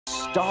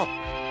stop.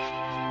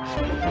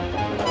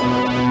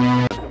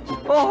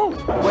 Oh,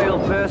 Whale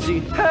Percy,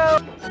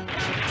 help!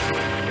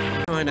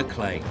 China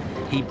Clay.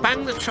 He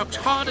banged the trucks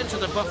hard into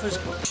the buffers.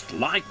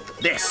 Like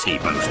this, he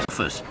boasts.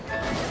 Buffers.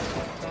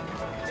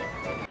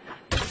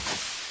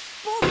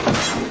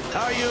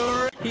 Are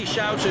you ready? He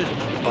shouted,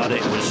 But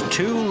it was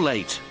too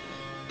late.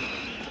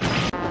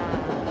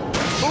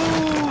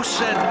 "Ooh,"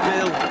 said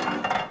Bill.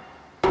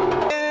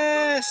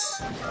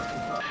 Yes!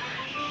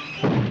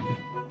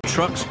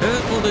 Trucks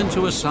hurtled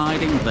into a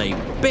siding. They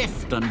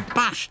biffed and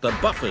bashed the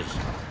buffers.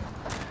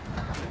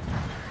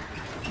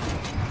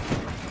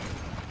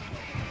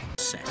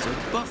 Set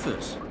of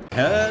buffers.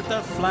 Heard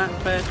the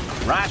flatbed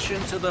crash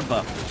into the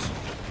buffers.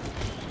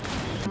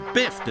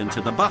 Biffed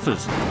into the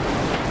buffers.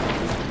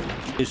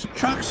 His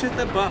trucks hit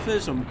the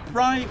buffers and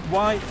bright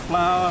white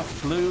flour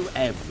flew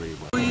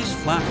everywhere. His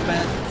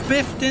flatbed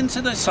biffed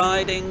into the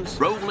sidings,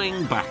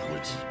 rolling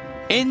backwards,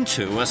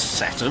 into a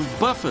set of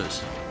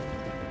buffers.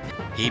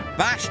 He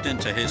bashed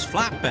into his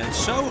flatbed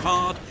so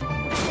hard,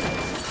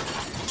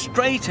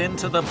 straight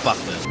into the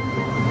buffers.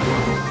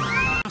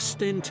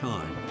 Just in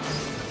time.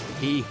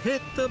 He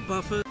hit the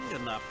buffer.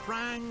 In the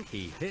prang,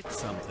 he hit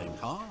something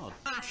hard.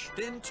 Bashed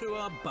into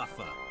a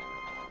buffer.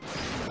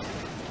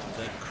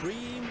 The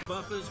cream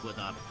buffers with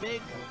a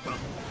big bump.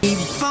 He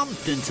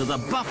bumped into the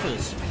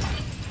buffers.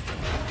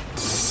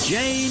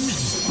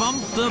 James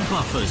bumped the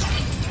buffers.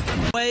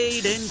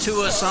 Wade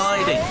into a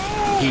siding.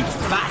 He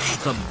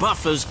bashed the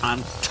buffers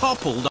and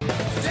toppled.